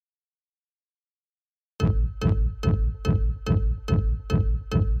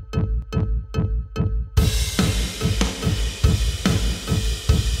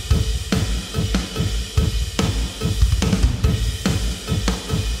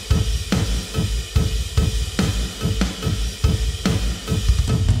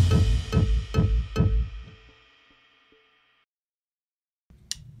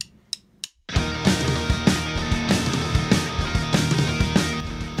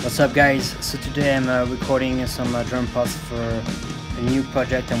What's up guys? So today I'm recording some drum parts for a new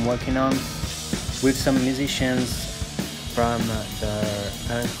project I'm working on with some musicians from the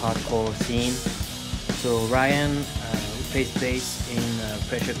punk hardcore scene. So Ryan, who plays bass in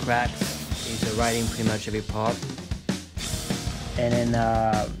Pressure Cracks, is writing pretty much every part. And then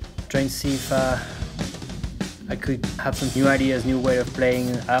trying to see if I could have some new ideas, new way of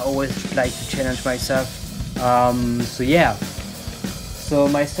playing. I always like to challenge myself. So yeah. So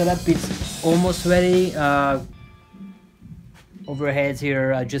my setup is almost ready. Overheads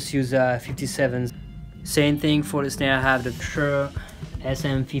here, I just use 57s. Same thing for the snare. I have the Shure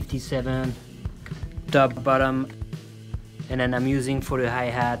SM57 top bottom, and then I'm using for the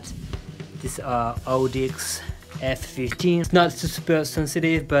hi-hat this Audix F15. It's not super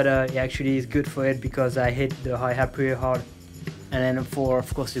sensitive, but it actually is good for it because I hit the hi-hat pretty hard. And then for,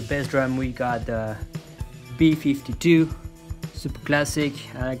 of course, the bass drum, we got the B52. Super classic.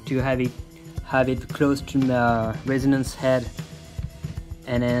 I like to have it close to the resonance head,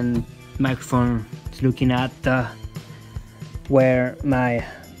 and then microphone is looking at where my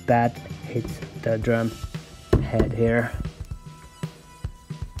bat hits the drum head here.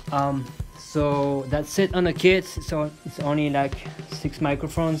 So that's it on the kit. So it's only like 6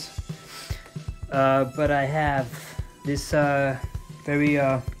 microphones, but I have this very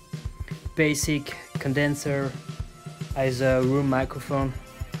basic condenser as a room microphone.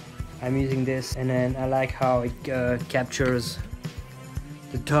 I'm using this, and then I like how it captures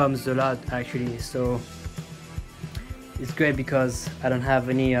the toms a lot actually, so it's great because I don't have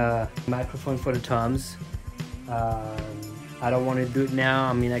any microphone for the toms. I don't want to do it now.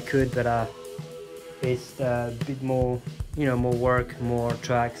 I mean, I could, but it's a bit more, you know, more work, more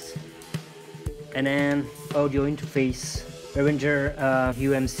tracks. And then audio interface, Behringer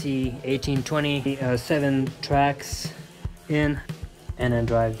UMC 1820, 7 tracks in, and then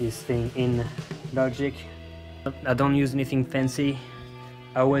drive this thing in Logic. I don't use anything fancy.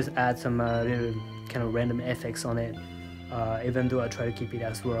 I always add some little kind of random effects on it, even though I try to keep it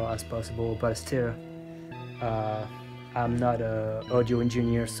as raw as possible, but still I'm not an audio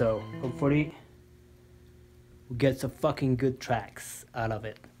engineer, so hopefully we'll get some fucking good tracks out of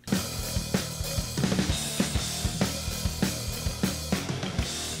it.